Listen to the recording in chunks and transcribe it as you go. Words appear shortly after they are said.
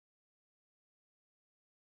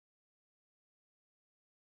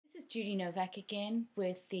This is Judy Novak again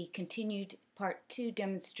with the continued Part 2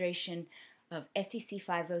 demonstration of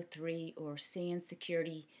SEC503 or SAN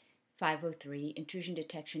Security 503, Intrusion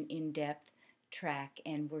Detection In-Depth track,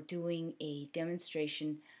 and we're doing a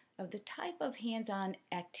demonstration of the type of hands-on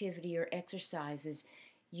activity or exercises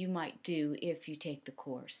you might do if you take the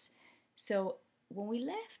course. So when we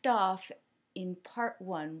left off in Part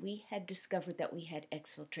 1, we had discovered that we had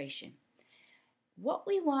exfiltration. What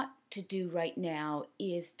we want to do right now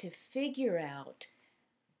is to figure out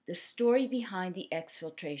the story behind the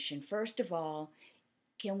exfiltration. First of all,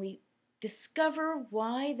 can we discover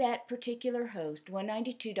why that particular host,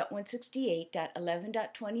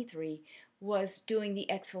 192.168.11.23, was doing the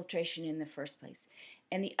exfiltration in the first place?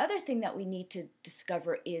 And the other thing that we need to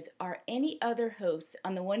discover is, are any other hosts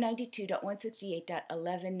on the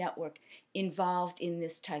 192.168.11 network involved in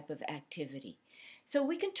this type of activity? So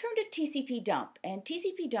we can turn to TCP dump, and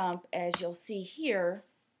TCP dump, as you'll see here,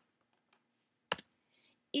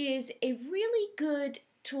 is a really good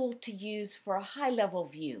tool to use for a high-level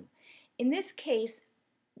view. In this case,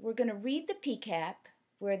 we're going to read the PCAP,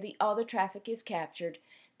 where all the traffic is captured.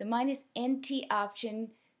 The -NT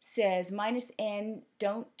option says -N,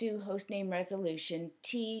 don't do hostname resolution,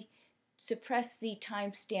 T, suppress the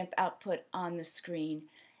timestamp output on the screen,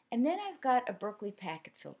 and then I've got a Berkeley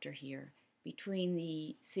packet filter here between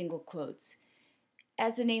the single quotes.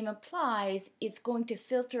 As the name implies, it's going to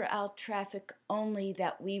filter out traffic only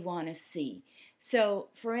that we want to see. So,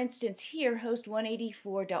 for instance, here, host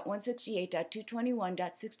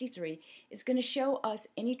 184.168.221.63 is going to show us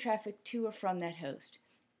any traffic to or from that host,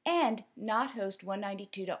 and not host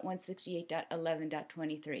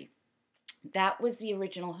 192.168.11.23. That was the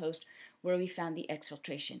original host where we found the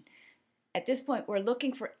exfiltration. At this point, we're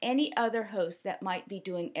looking for any other host that might be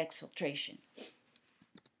doing exfiltration.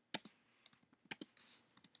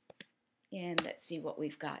 And let's see what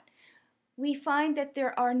we've got. We find that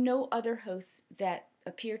there are no other hosts that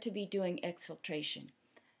appear to be doing exfiltration.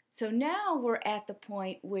 So now we're at the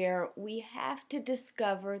point where we have to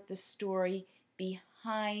discover the story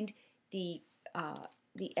behind the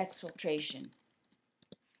exfiltration.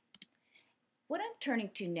 What I'm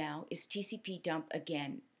turning to now is TCP dump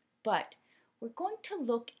again, but we're going to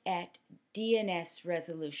look at DNS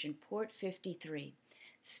resolution, port 53,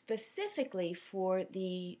 specifically for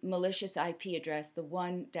the malicious IP address, the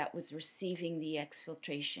one that was receiving the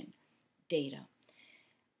exfiltration data.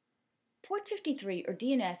 Port 53, or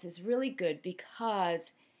DNS, is really good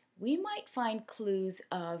because we might find clues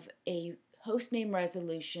of a hostname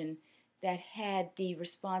resolution that had the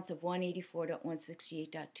response of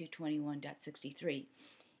 184.168.221.63.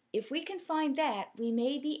 If we can find that, we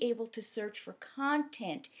may be able to search for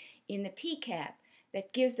content in the PCAP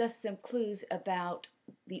that gives us some clues about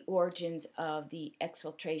the origins of the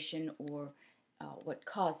exfiltration or what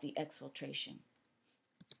caused the exfiltration.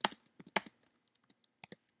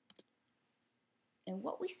 And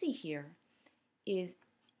what we see here is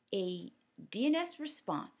a DNS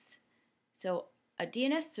response. So a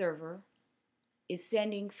DNS server is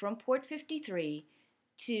sending from port 53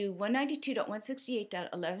 to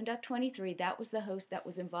 192.168.11.23, that was the host that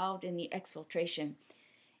was involved in the exfiltration,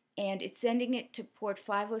 and it's sending it to port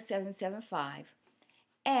 50775,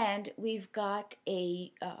 and we've got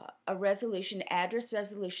a resolution, address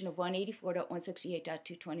resolution of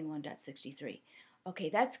 184.168.221.63. Okay,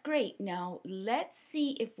 that's great. Now let's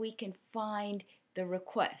see if we can find the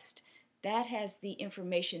request. That has the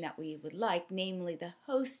information that we would like, namely the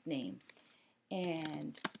host name.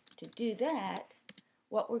 And to do that,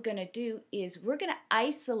 what we're going to do is we're going to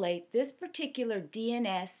isolate this particular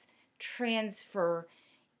DNS transfer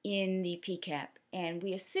in the PCAP, and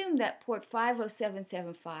we assume that port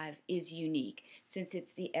 50775 is unique since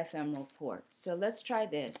it's the ephemeral port. So let's try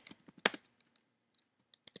this.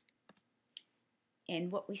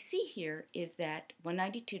 And what we see here is that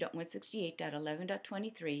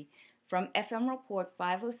 192.168.11.23 from ephemeral port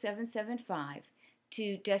 50775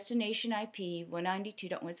 to destination IP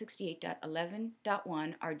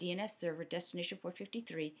 192.168.11.1, our DNS server, destination port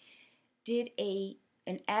 53, did an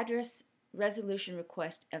address resolution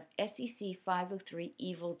request of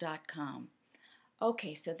SEC503evil.com.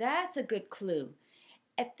 Okay, so that's a good clue.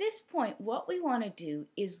 At this point, what we want to do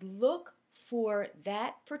is look for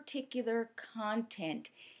that particular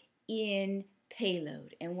content in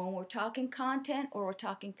payload. And when we're talking content or we're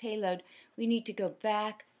talking payload, we need to go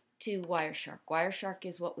back to Wireshark. Wireshark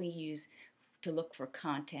is what we use to look for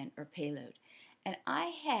content or payload. And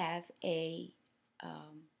I have a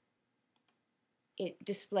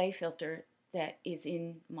display filter that is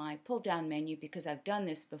in my pull-down menu because I've done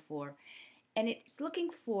this before. and it's looking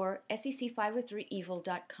for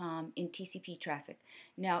SEC503evil.com in TCP traffic.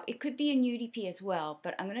 Now, it could be in UDP as well,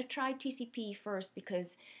 but I'm going to try TCP first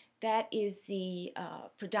because that is the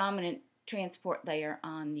predominant transport layer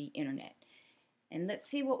on the internet. And let's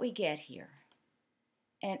see what we get here.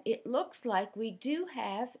 And it looks like we do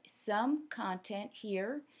have some content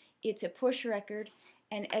here. It's a push record,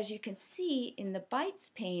 and as you can see in the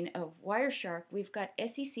bytes pane of Wireshark, we've got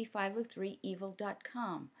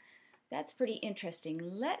SEC503evil.com. That's pretty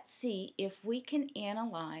interesting. Let's see if we can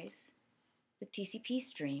analyze the TCP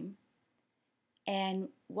stream. And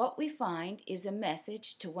what we find is a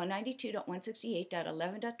message to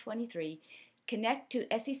 192.168.11.23, connect to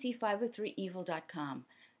SEC503evil.com.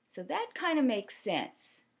 So that kind of makes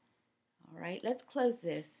sense. All right, let's close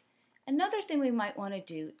this. Another thing we might want to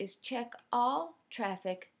do is check all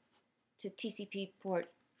traffic to TCP port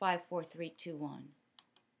 54321.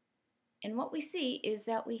 And what we see is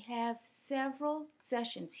that we have several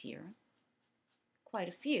sessions here, quite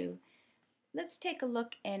a few. Let's take a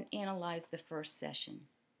look and analyze the first session.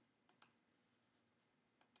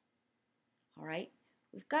 All right,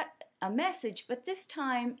 we've got a message, but this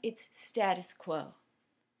time it's status quo.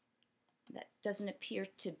 That doesn't appear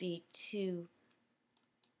to be too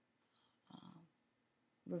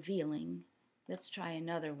revealing. Let's try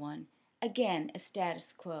another one. Again, a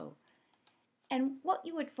status quo. And what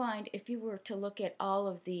you would find if you were to look at all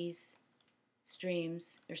of these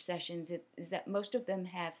streams or sessions is that most of them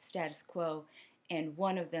have status quo and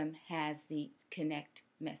one of them has the connect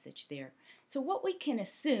message there. So what we can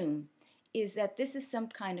assume is that this is some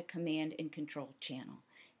kind of command and control channel,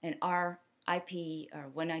 and our IP, or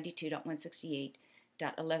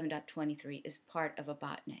 192.168.11.23, is part of a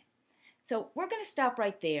botnet. So we're going to stop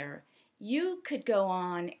right there. You could go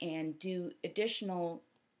on and do additional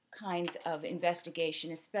kinds of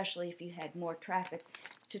investigation, especially if you had more traffic,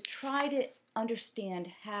 to try to understand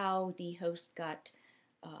how the host got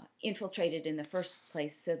infiltrated in the first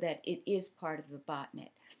place so that it is part of the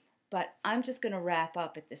botnet. But I'm just going to wrap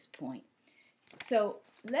up at this point. So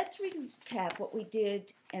let's recap what we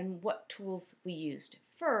did and what tools we used.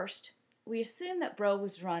 First, we assumed that Bro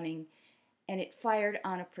was running and it fired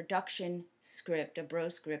on a production script, a Bro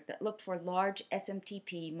script, that looked for large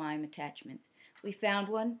SMTP MIME attachments. We found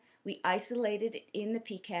one, we isolated it in the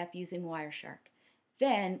PCAP using Wireshark.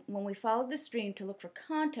 Then, when we followed the stream to look for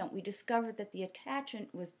content, we discovered that the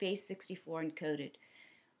attachment was base64 encoded.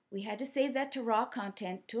 We had to save that to raw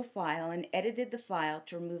content to a file and edited the file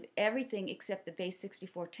to remove everything except the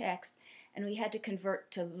base64 text, and we had to convert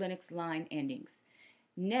to Linux line endings.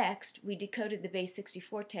 Next, we decoded the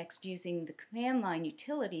base64 text using the command line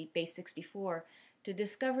utility base64 to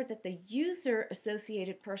discover that the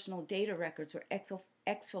user-associated personal data records were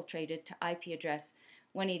exfiltrated to IP address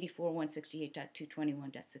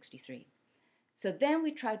 184.168.221.63. So then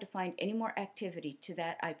we tried to find any more activity to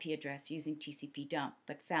that IP address using TCP dump,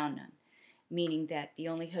 but found none, meaning that the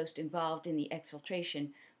only host involved in the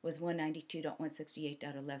exfiltration was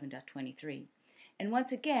 192.168.11.23. And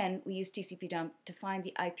once again, we used TCP dump to find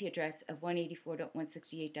the IP address of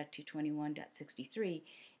 184.168.221.63.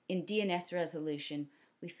 In DNS Resolution,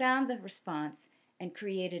 we found the response and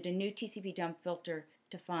created a new TCP dump filter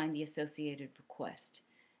to find the associated request.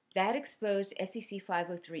 That exposed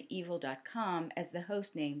SEC503evil.com as the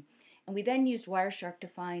host name, and we then used Wireshark to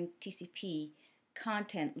find TCP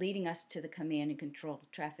content leading us to the command and control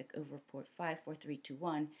traffic over port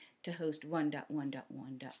 54321 to host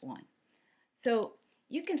 1.1.1.1. So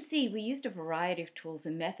you can see we used a variety of tools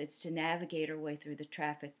and methods to navigate our way through the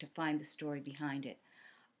traffic to find the story behind it.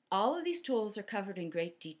 All of these tools are covered in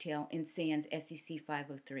great detail in SANS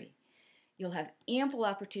SEC503. You'll have ample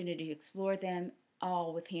opportunity to explore them,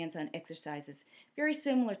 all with hands-on exercises, very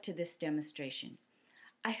similar to this demonstration.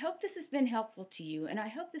 I hope this has been helpful to you, and I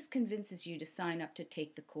hope this convinces you to sign up to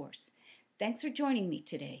take the course. Thanks for joining me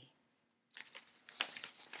today.